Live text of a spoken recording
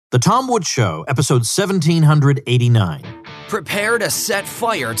The Tom Woods Show, episode 1789. Prepare to set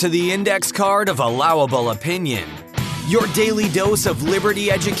fire to the index card of allowable opinion. Your daily dose of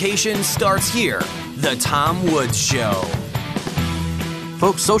liberty education starts here. The Tom Woods Show.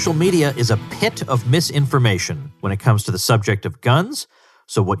 Folks, social media is a pit of misinformation when it comes to the subject of guns.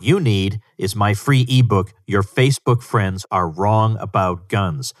 So what you need is my free ebook, Your Facebook Friends Are Wrong About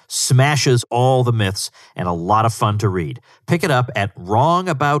Guns. Smashes all the myths and a lot of fun to read. Pick it up at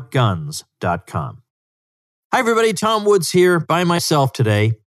wrongaboutguns.com. Hi, everybody. Tom Woods here by myself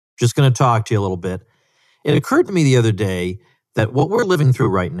today. Just going to talk to you a little bit. It occurred to me the other day that what we're living through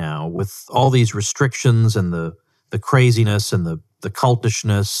right now with all these restrictions and the craziness and the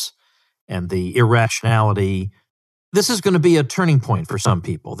cultishness and the irrationality, this is going to be a turning point for some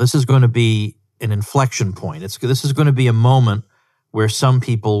people. This is going to be an inflection point. This is going to be a moment where some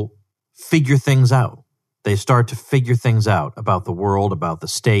people figure things out. They start to figure things out about the world, about the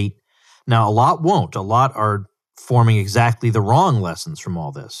state. Now, a lot won't. A lot are forming exactly the wrong lessons from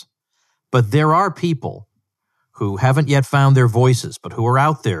all this. But there are people who haven't yet found their voices, but who are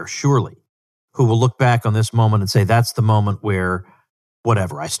out there, surely, who will look back on this moment and say, that's the moment where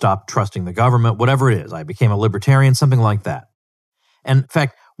whatever, I stopped trusting the government, whatever it is, I became a libertarian, something like that. And in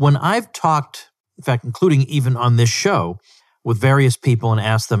fact, when I've talked, in fact, including even on this show, with various people and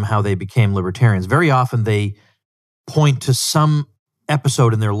asked them how they became libertarians, very often they point to some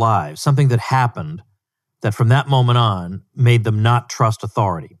episode in their lives, something that happened that from that moment on made them not trust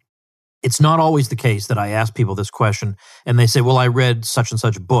authority. It's not always the case that I ask people this question and they say, well, I read such and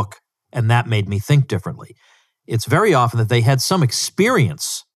such book and that made me think differently. It's very often that they had some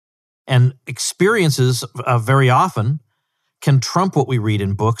experience, and experiences very often can trump what we read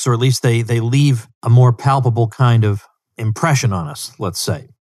in books, or at least they leave a more palpable kind of impression on us, let's say.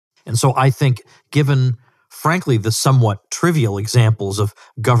 And so I think, given, frankly, the somewhat trivial examples of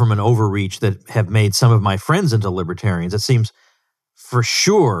government overreach that have made some of my friends into libertarians, it seems for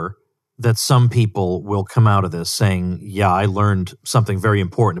sure that some people will come out of this saying, yeah, I learned something very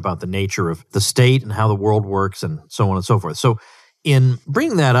important about the nature of the state and how the world works and so on and so forth. So in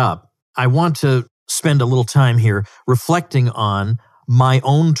bringing that up, I want to spend a little time here reflecting on my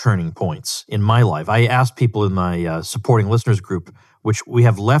own turning points in my life. I asked people in my supporting listeners group, which we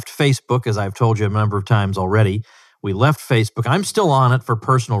have left Facebook, as I've told you a number of times already. We left Facebook. I'm still on it for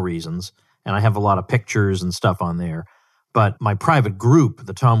personal reasons, and I have a lot of pictures and stuff on there. But my private group,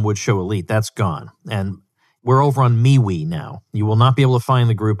 the Tom Woods Show Elite, that's gone. And we're over on MeWe now. You will not be able to find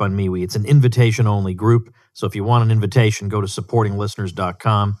the group on MeWe. It's an invitation-only group. So if you want an invitation, go to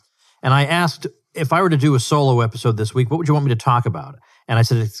supportinglisteners.com. And I asked, if I were to do a solo episode this week, what would you want me to talk about? And I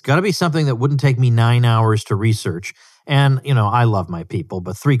said, it's got to be something that wouldn't take me 9 hours to research. And, you know, I love my people,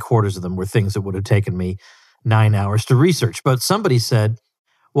 but 3/4 of them were things that would have taken me 9 hours to research. But somebody said,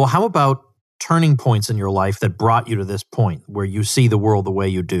 well, how about turning points in your life that brought you to this point where you see the world the way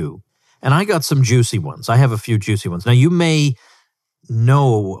you do? And I got some juicy ones. I have a few juicy ones. Now, you may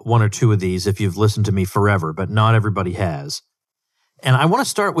know one or two of these if you've listened to me forever, but not everybody has. And I want to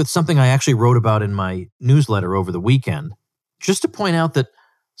start with something I actually wrote about in my newsletter over the weekend, just to point out that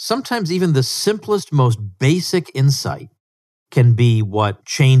sometimes even the simplest, most basic insight can be what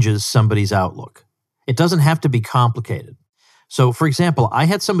changes somebody's outlook. It doesn't have to be complicated. So, for example, I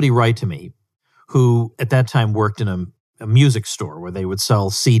had somebody write to me who at that time worked in a music store where they would sell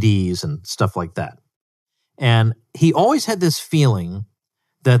CDs and stuff like that. And he always had this feeling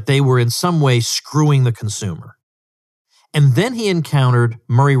that they were in some way screwing the consumer. And then he encountered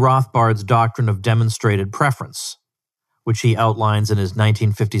Murray Rothbard's doctrine of demonstrated preference, which he outlines in his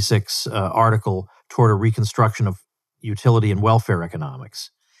 1956 article, Toward a Reconstruction of Utility and Welfare Economics.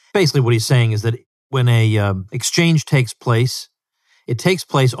 Basically what he's saying is that when a exchange takes place, it takes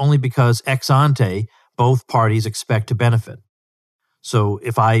place only because ex ante, both parties expect to benefit. So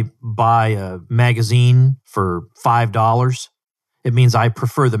if I buy a magazine for $5, it means I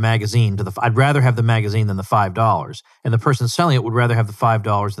prefer the magazine I'd rather have the magazine than the $5. And the person selling it would rather have the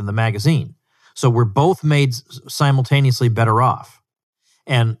 $5 than the magazine. So we're both made simultaneously better off.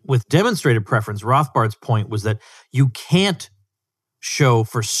 And with demonstrated preference, Rothbard's point was that you can't show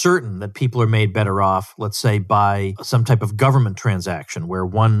for certain that people are made better off, let's say, by some type of government transaction where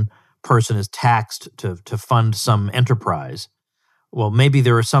one person is taxed to fund some enterprise. Well, maybe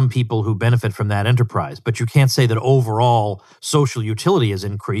there are some people who benefit from that enterprise, but you can't say that overall social utility has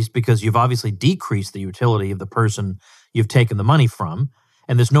increased because you've obviously decreased the utility of the person you've taken the money from,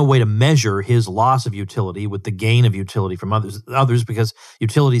 and there's no way to measure his loss of utility with the gain of utility from others because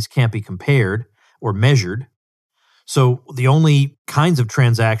utilities can't be compared or measured. So the only kinds of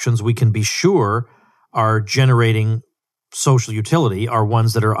transactions we can be sure are generating social utility are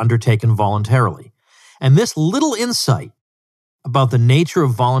ones that are undertaken voluntarily. And this little insight about the nature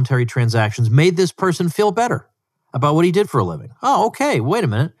of voluntary transactions made this person feel better about what he did for a living. Oh, okay, wait a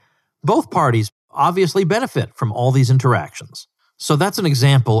minute. Both parties obviously benefit from all these interactions. So that's an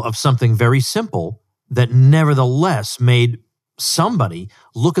example of something very simple that nevertheless made somebody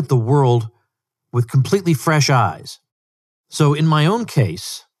look at the world with completely fresh eyes. So in my own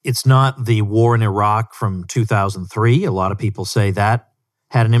case, it's not the war in Iraq from 2003. A lot of people say that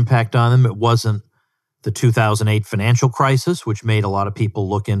had an impact on them. It wasn't the 2008 financial crisis, which made a lot of people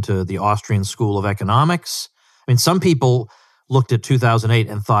look into the Austrian School of Economics. I mean, some people looked at 2008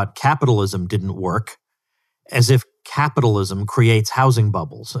 and thought capitalism didn't work, as if capitalism creates housing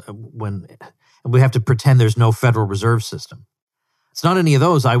bubbles when we have to pretend there's no Federal Reserve System. It's not any of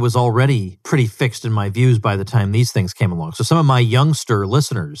those. I was already pretty fixed in my views by the time these things came along. So some of my youngster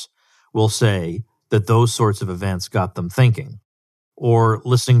listeners will say that those sorts of events got them thinking, or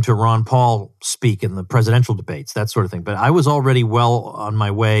listening to Ron Paul speak in the presidential debates, that sort of thing. But I was already well on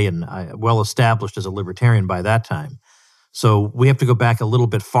my way and well established as a libertarian by that time. So we have to go back a little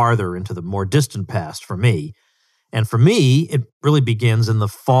bit farther into the more distant past for me. And for me, it really begins in the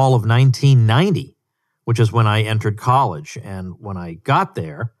fall of 1990, which is when I entered college. And when I got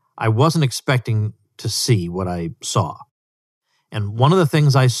there, I wasn't expecting to see what I saw. And one of the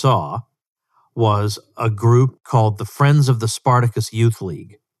things I saw was a group called the Friends of the Spartacus Youth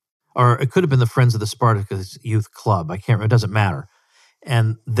League. Or it could have been the Friends of the Spartacus Youth Club. I can't remember. It doesn't matter.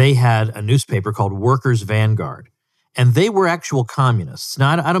 And they had a newspaper called Workers' Vanguard. And they were actual communists.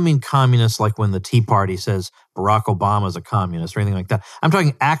 Now, I don't mean communists like when the Tea Party says Barack Obama is a communist or anything like that. I'm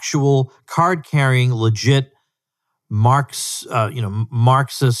talking actual card-carrying, legit Marxist,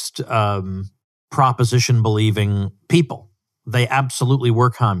 proposition-believing people. They absolutely were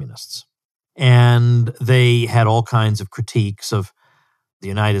communists. And they had all kinds of critiques of the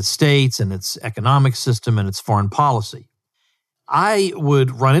United States and its economic system and its foreign policy. I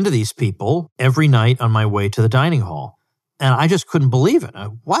would run into these people every night on my way to the dining hall, and I just couldn't believe it.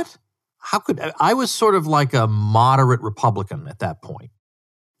 What? How could I was sort of like a moderate Republican at that point.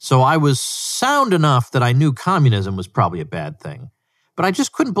 So I was sound enough that I knew communism was probably a bad thing. But I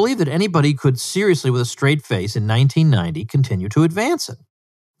just couldn't believe that anybody could seriously, with a straight face in 1990, continue to advance it.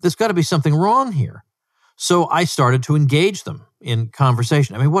 There's got to be something wrong here. So I started to engage them in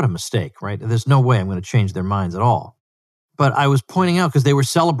conversation. I mean, what a mistake, right? There's no way I'm going to change their minds at all. But I was pointing out because they were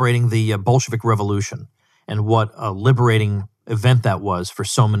celebrating the Bolshevik Revolution and what a liberating event that was for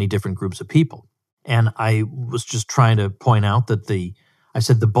so many different groups of people. And I was just trying to point out that I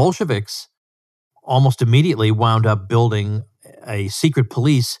said the Bolsheviks almost immediately wound up building a secret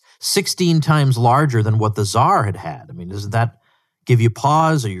police 16 times larger than what the Tsar had had. I mean, doesn't that give you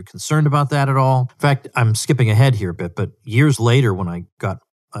pause? Are you concerned about that at all? In fact, I'm skipping ahead here a bit, but years later when I got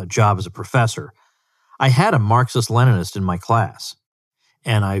a job as a professor, I had a Marxist-Leninist in my class,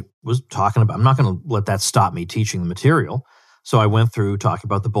 and I was talking about, I'm not going to let that stop me teaching the material, so I went through talking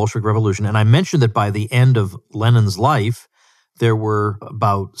about the Bolshevik Revolution, and I mentioned that by the end of Lenin's life, there were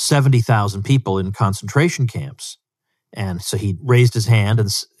about 70,000 people in concentration camps. And so he raised his hand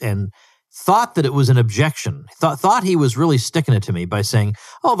and thought that it was an objection, thought he was really sticking it to me by saying,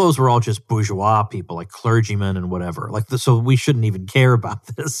 oh, those were all just bourgeois people, like clergymen and whatever, so we shouldn't even care about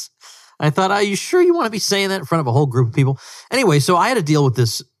this. I thought, are you sure you want to be saying that in front of a whole group of people? Anyway, so I had to deal with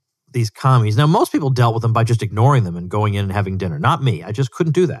these commies. Now, most people dealt with them by just ignoring them and going in and having dinner. Not me. I just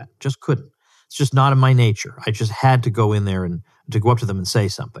couldn't do that. Just couldn't. It's just not in my nature. I just had to go in there and to go up to them and say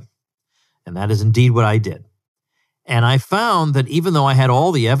something. And that is indeed what I did. And I found that even though I had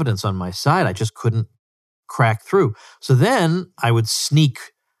all the evidence on my side, I just couldn't crack through. So then I would sneak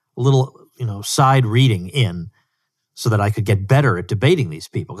a little, side reading in so that I could get better at debating these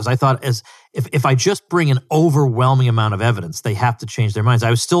people. Because I thought if I just bring an overwhelming amount of evidence, they have to change their minds. I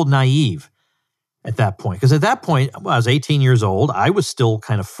was still naive at that point. Because at that point, I was 18 years old. I was still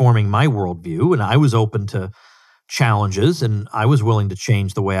kind of forming my worldview, and I was open to challenges, and I was willing to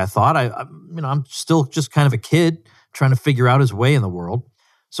change the way I thought. I'm still just kind of a kid trying to figure out his way in the world.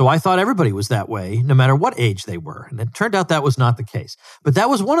 So I thought everybody was that way, no matter what age they were. And it turned out that was not the case. But that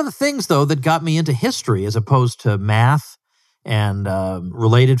was one of the things, though, that got me into history as opposed to math and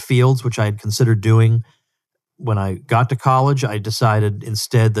related fields, which I had considered doing. When I got to college, I decided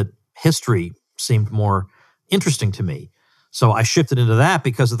instead that history seemed more interesting to me. So I shifted into that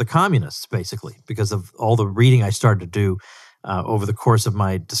because of the communists, basically, because of all the reading I started to do over the course of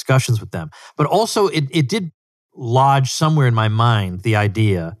my discussions with them. But also it did lodge somewhere in my mind the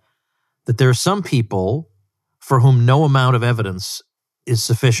idea that there are some people for whom no amount of evidence is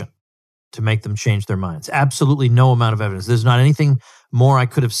sufficient. to make them change their minds. Absolutely no amount of evidence. There's not anything more I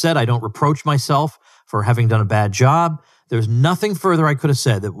could have said. I don't reproach myself for having done a bad job. There's nothing further I could have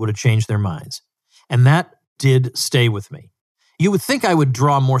said that would have changed their minds. And that did stay with me. You would think I would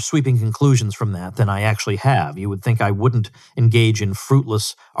draw more sweeping conclusions from that than I actually have. You would think I wouldn't engage in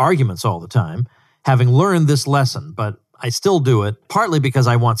fruitless arguments all the time, having learned this lesson, but I still do it, partly because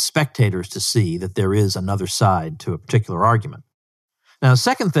I want spectators to see that there is another side to a particular argument. Now, the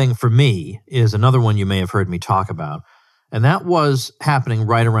second thing for me is another one you may have heard me talk about, and that was happening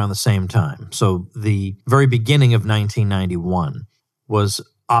right around the same time. So the very beginning of 1991 was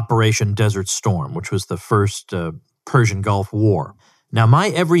Operation Desert Storm, which was the first Persian Gulf War. Now, my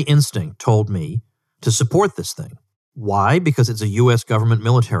every instinct told me to support this thing. Why? Because it's a U.S. government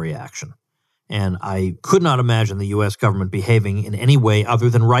military action. And I could not imagine the U.S. government behaving in any way other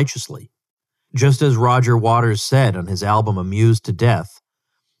than righteously. Just as Roger Waters said on his album Amused to Death,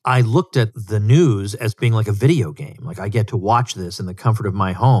 I looked at the news as being like a video game. Like I get to watch this in the comfort of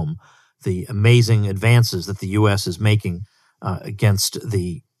my home, the amazing advances that the U.S. is making against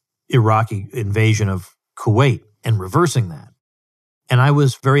the Iraqi invasion of Kuwait and reversing that. And I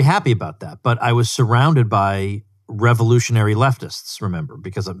was very happy about that. But I was surrounded by revolutionary leftists, remember,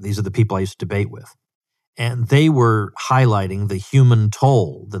 because these are the people I used to debate with. And they were highlighting the human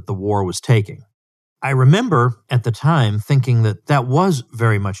toll that the war was taking. I remember at the time thinking that that was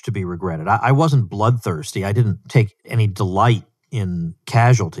very much to be regretted. I wasn't bloodthirsty. I didn't take any delight in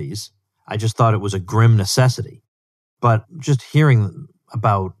casualties. I just thought it was a grim necessity. But just hearing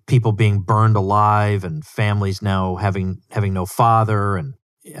about people being burned alive and families now having no father, and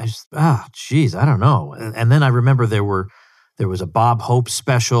I just, I don't know. And then I remember there was a Bob Hope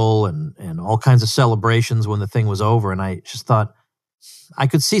special and all kinds of celebrations when the thing was over, and I just thought I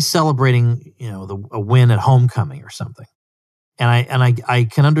could see celebrating, a win at homecoming or something. And I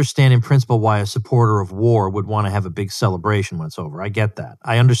can understand in principle why a supporter of war would want to have a big celebration when it's over. I get that.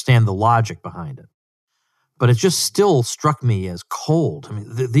 I understand the logic behind it. But it just still struck me as cold. I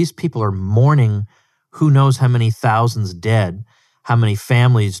mean, these people are mourning who knows how many thousands dead, how many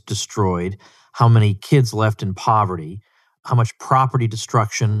families destroyed, how many kids left in poverty, how much property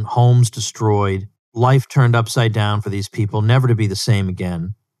destruction, homes destroyed, life turned upside down for these people, never to be the same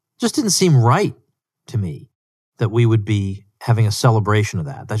again. Just didn't seem right to me that we would be having a celebration of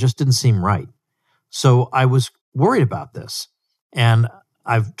that. That just didn't seem right. So I was worried about this. And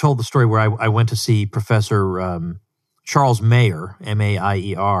I've told the story where I went to see Professor Charles Mayer,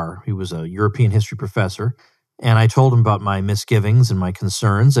 Maier. He was a European history professor. And I told him about my misgivings and my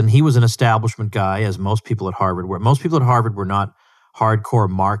concerns. And he was an establishment guy, as most people at Harvard were. Most people at Harvard were not hardcore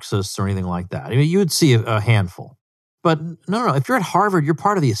Marxists or anything like that. I mean, you would see a handful. But no. If you're at Harvard, you're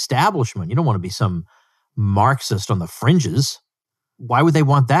part of the establishment. You don't want to be some Marxist on the fringes. Why would they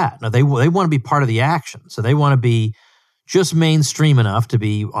want that? No, they want to be part of the action. So they want to be just mainstream enough to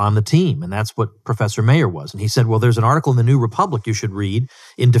be on the team. And that's what Professor Mayer was. And he said, well, there's an article in the New Republic you should read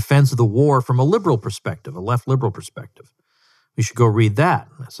in defense of the war from a liberal perspective, a left liberal perspective. You should go read that.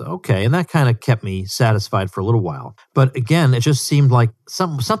 And I said, okay. And that kind of kept me satisfied for a little while. But again, it just seemed like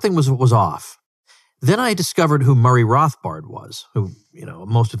something was off. Then I discovered who Murray Rothbard was, who,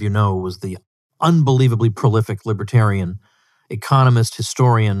 most of you know, was the unbelievably prolific libertarian economist,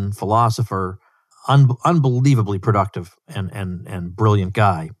 historian, philosopher, unbelievably productive and brilliant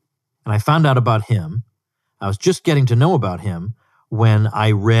guy. And I found out about him. I was just getting to know about him when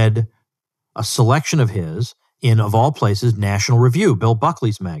I read a selection of his in, of all places, National Review, Bill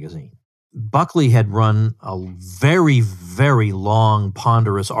Buckley's magazine. Buckley had run a very, very long,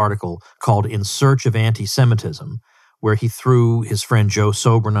 ponderous article called In Search of Anti-Semitism, where he threw his friend Joe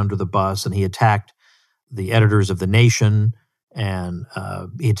Sobran under the bus, and he attacked the editors of The Nation, and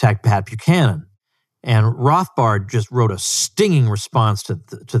he attacked Pat Buchanan. And Rothbard just wrote a stinging response to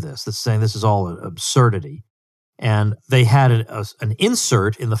this, saying this is all an absurdity. And they had an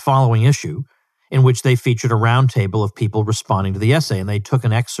insert in the following issue in which they featured a roundtable of people responding to the essay. And they took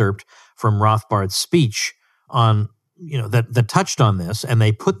an excerpt from Rothbard's speech on, that touched on this, and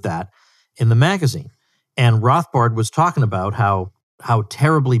they put that in the magazine. And Rothbard was talking about how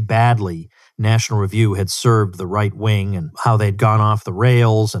terribly badly National Review had served the right wing and how they'd gone off the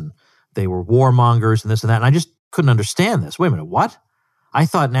rails and they were warmongers and this and that. And I just couldn't understand this. Wait a minute, what? I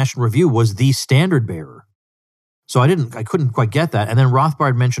thought National Review was the standard bearer. So I couldn't quite get that. And then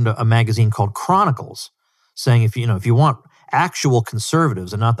Rothbard mentioned a magazine called Chronicles, saying if you want actual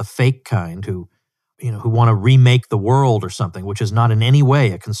conservatives and not the fake kind who want to remake the world or something, which is not in any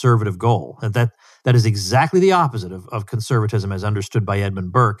way a conservative goal, that is exactly the opposite of conservatism as understood by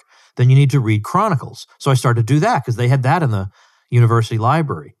Edmund Burke, then you need to read Chronicles. So I started to do that because they had that in the university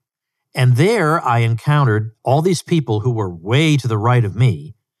library. And there I encountered all these people who were way to the right of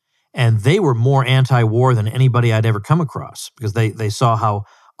me, and they were more anti-war than anybody I'd ever come across because they saw how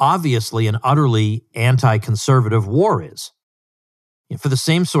obviously and utterly anti-conservative war is. For the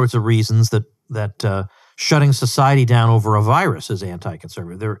same sorts of reasons that shutting society down over a virus is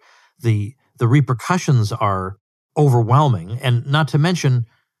anti-conservative. The repercussions are overwhelming, and not to mention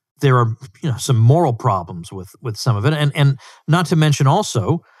there are some moral problems with some of it, and not to mention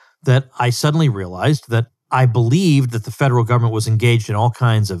also that I suddenly realized that I believed that the federal government was engaged in all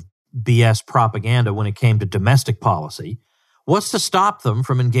kinds of BS propaganda when it came to domestic policy. What's to stop them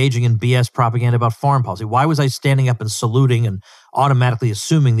from engaging in BS propaganda about foreign policy? Why was I standing up and saluting and automatically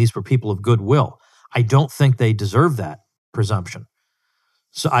assuming these were people of goodwill? I don't think they deserve that presumption.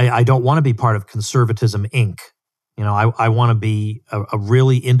 So I don't want to be part of Conservatism, Inc. I want to be a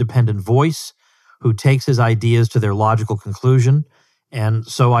really independent voice who takes his ideas to their logical conclusion. And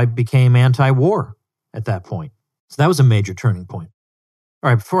so I became anti-war at that point. So that was a major turning point. All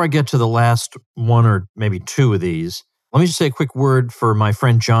right, before I get to the last one or maybe two of these, let me just say a quick word for my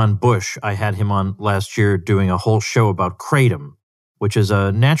friend John Bush. I had him on last year doing a whole show about kratom, which is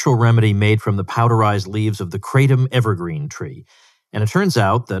a natural remedy made from the powderized leaves of the kratom evergreen tree. And it turns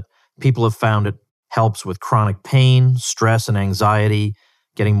out that people have found it helps with chronic pain, stress, and anxiety,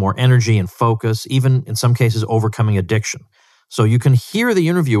 getting more energy and focus, even in some cases overcoming addiction. So you can hear the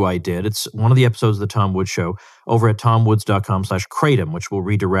interview I did. It's one of the episodes of The Tom Woods Show over at tomwoods.com/kratom, which will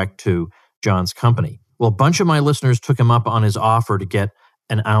redirect to John's company. Well, a bunch of my listeners took him up on his offer to get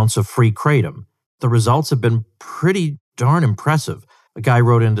an ounce of free kratom. The results have been pretty darn impressive. A guy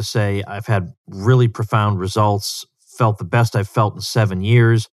wrote in to say, I've had really profound results, felt the best I've felt in 7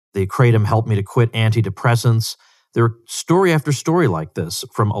 years. The kratom helped me to quit antidepressants. There are story after story like this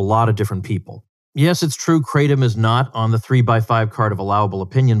from a lot of different people. Yes, it's true, kratom is not on the 3x5 card of allowable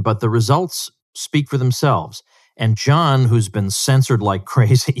opinion, but the results speak for themselves. And John, who's been censored like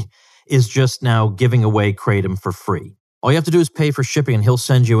crazy, is just now giving away kratom for free. All you have to do is pay for shipping, and he'll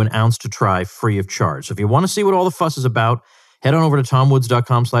send you an ounce to try free of charge. So if you want to see what all the fuss is about, head on over to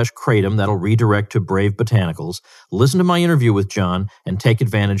tomwoods.com/kratom. That'll redirect to Brave Botanicals. Listen to my interview with John and take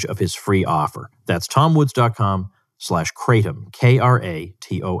advantage of his free offer. That's tomwoods.com/kratom,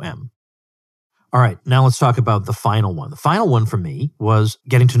 Kratom. All right, now let's talk about the final one. The final one for me was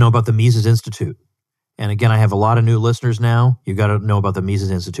getting to know about the Mises Institute. And again, I have a lot of new listeners now. You've got to know about the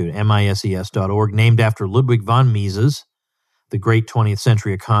Mises Institute, mises.org, named after Ludwig von Mises, the great 20th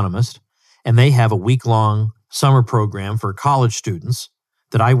century economist. And they have a week-long summer program for college students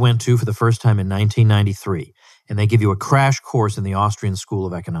that I went to for the first time in 1993. And they give you a crash course in the Austrian School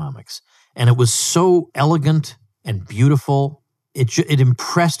of Economics. And it was so elegant and beautiful. It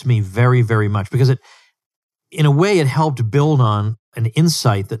impressed me very, very much because in a way, it helped build on an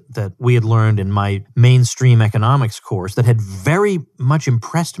insight that we had learned in my mainstream economics course that had very much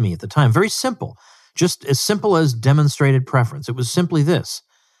impressed me at the time. Very simple, just as simple as demonstrated preference. It was simply this: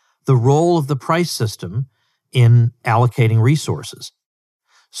 the role of the price system in allocating resources.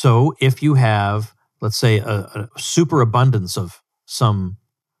 So if you have, let's say, a superabundance of some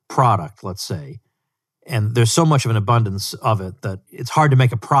product, let's say, and there's so much of an abundance of it that it's hard to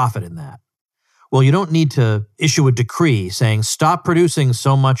make a profit in that. Well, you don't need to issue a decree saying, stop producing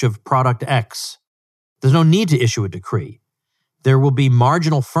so much of product X. There's no need to issue a decree. There will be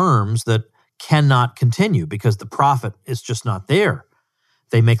marginal firms that cannot continue because the profit is just not there.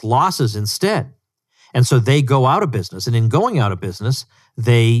 They make losses instead. And so they go out of business. And in going out of business,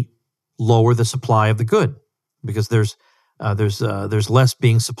 they lower the supply of the good because there's less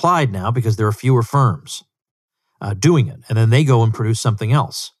being supplied now because there are fewer firms doing it. And then they go and produce something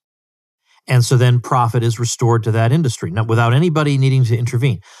else. And so then profit is restored to that industry, not without anybody needing to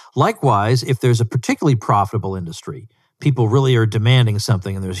intervene. Likewise, if there's a particularly profitable industry, people really are demanding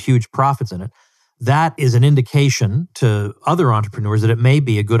something and there's huge profits in it, that is an indication to other entrepreneurs that it may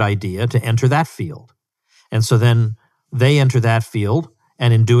be a good idea to enter that field. And so then they enter that field,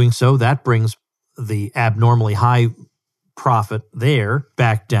 and in doing so, that brings the abnormally high profit there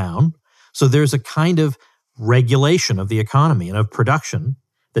back down. So there's a kind of regulation of the economy and of production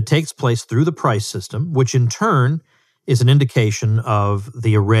that takes place through the price system, which in turn is an indication of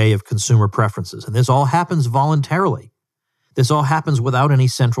the array of consumer preferences. And this all happens voluntarily. This all happens without any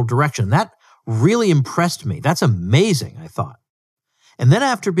central direction. That really impressed me. That's amazing, I thought. And then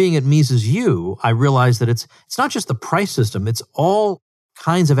after being at Mises U, I realized that it's not just the price system, it's all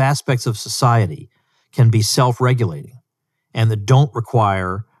kinds of aspects of society can be self-regulating and that don't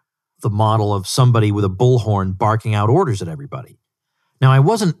require the model of somebody with a bullhorn barking out orders at everybody. Now, I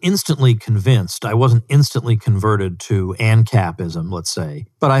wasn't instantly convinced. I wasn't instantly converted to ANCAPism, let's say.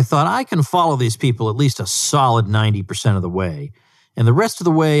 But I thought I can follow these people at least a solid 90% of the way. And the rest of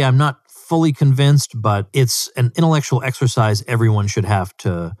the way, I'm not fully convinced, but it's an intellectual exercise everyone should have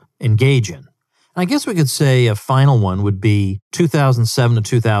to engage in. I guess we could say a final one would be 2007 to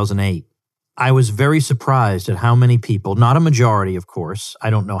 2008. I was very surprised at how many people, not a majority, of course. I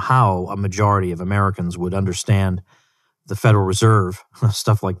don't know how a majority of Americans would understand the Federal Reserve,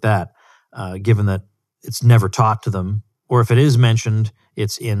 stuff like that, given that it's never taught to them. Or if it is mentioned,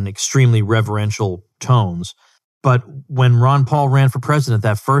 it's in extremely reverential tones. But when Ron Paul ran for president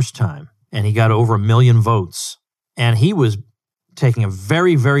that first time, and he got over 1 million votes, and he was taking a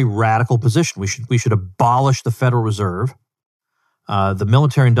very, very radical position. We should abolish the Federal Reserve. The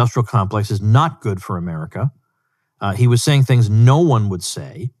military-industrial complex is not good for America. He was saying things no one would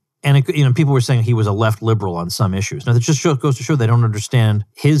say. And people were saying he was a left liberal on some issues. Now, that just goes to show they don't understand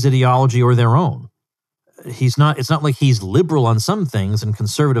his ideology or their own. It's not like he's liberal on some things and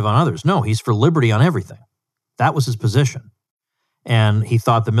conservative on others. No, he's for liberty on everything. That was his position. And he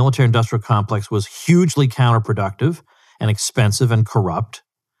thought the military-industrial complex was hugely counterproductive and expensive and corrupt.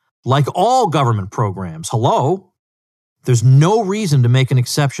 Like all government programs, hello? There's no reason to make an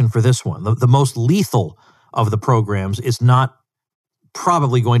exception for this one. The most lethal of the programs is not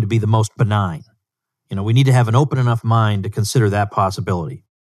probably going to be the most benign. We need to have an open enough mind to consider that possibility.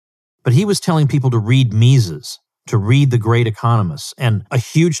 But he was telling people to read Mises, to read the great economists, and a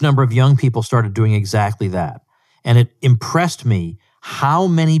huge number of young people started doing exactly that. And it impressed me how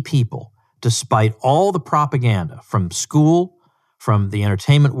many people, despite all the propaganda from school, from the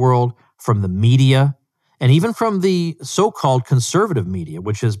entertainment world, from the media, and even from the so-called conservative media,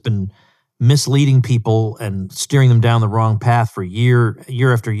 which has been misleading people and steering them down the wrong path for year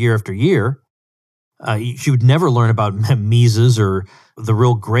after year after year. You would never learn about Mises or the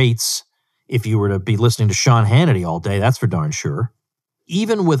real greats if you were to be listening to Sean Hannity all day, that's for darn sure.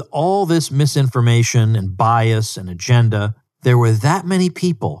 Even with all this misinformation and bias and agenda, there were that many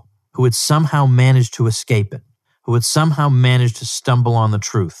people who had somehow managed to escape it, who had somehow managed to stumble on the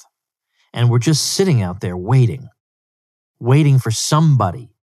truth, and were just sitting out there waiting for somebody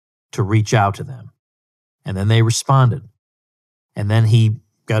to reach out to them. And then they responded. And then he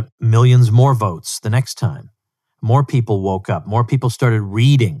got millions more votes the next time. More people woke up. More people started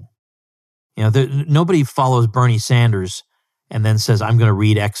reading. Nobody follows Bernie Sanders and then says, I'm going to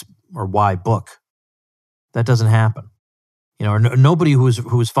read X or Y book. That doesn't happen. Nobody who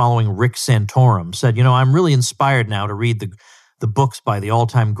was following Rick Santorum said, I'm really inspired now to read the books by the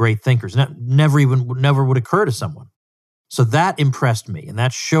all-time great thinkers. Never would occur to someone. So that impressed me, and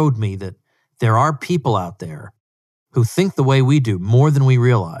that showed me that there are people out there who think the way we do more than we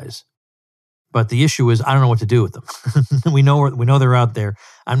realize. But the issue is, I don't know what to do with them. We know they're out there.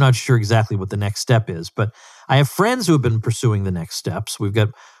 I'm not sure exactly what the next step is, but I have friends who have been pursuing the next steps. We've got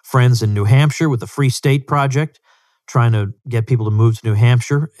friends in New Hampshire with the Free State Project, trying to get people to move to New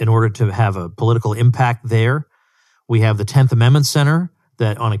Hampshire in order to have a political impact there. We have the 10th Amendment Center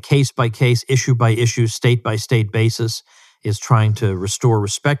that on a case-by-case, issue-by-issue, state-by-state basis is trying to restore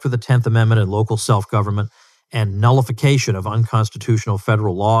respect for the 10th Amendment and local self-government and nullification of unconstitutional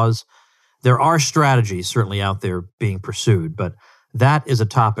federal laws. There are strategies certainly out there being pursued, but that is a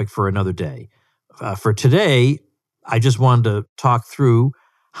topic for another day. For today, I just wanted to talk through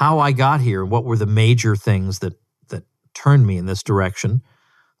how I got here and what were the major things that turned me in this direction.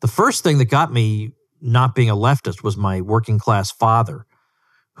 The first thing that got me not being a leftist was my working class father,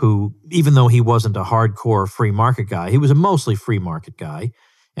 who, even though he wasn't a hardcore free market guy, he was a mostly free market guy,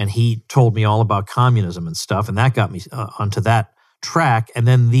 and he told me all about communism and stuff, and that got me onto that track. And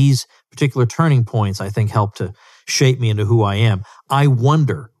then these particular turning points, I think, helped to shape me into who I am. I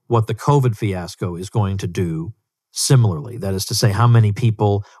wonder what the COVID fiasco is going to do similarly. That is to say, how many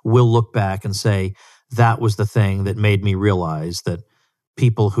people will look back and say, that was the thing that made me realize that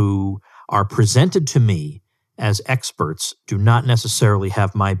people who are presented to me as experts do not necessarily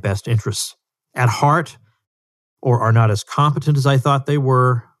have my best interests at heart, or are not as competent as I thought they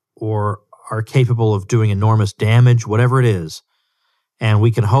were, or are capable of doing enormous damage, whatever it is. And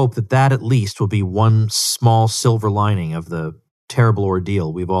we can hope that at least will be one small silver lining of the terrible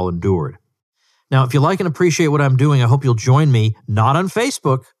ordeal we've all endured. Now, if you like and appreciate what I'm doing, I hope you'll join me, not on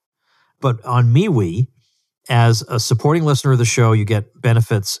Facebook, but on MeWe. As a supporting listener of the show, you get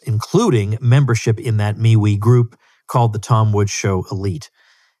benefits, including membership in that MeWe group called the Tom Woods Show Elite.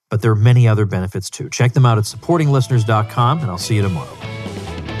 But there are many other benefits too. Check them out at supportinglisteners.com, and I'll see you tomorrow.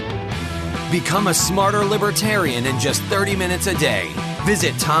 Become a smarter libertarian in just 30 minutes a day.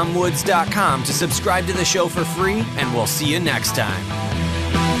 Visit TomWoods.com to subscribe to the show for free, and we'll see you next time.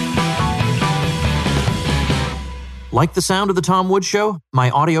 Like the sound of The Tom Woods Show? My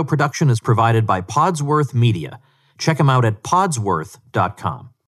audio production is provided by Podsworth Media. Check them out at podsworth.com.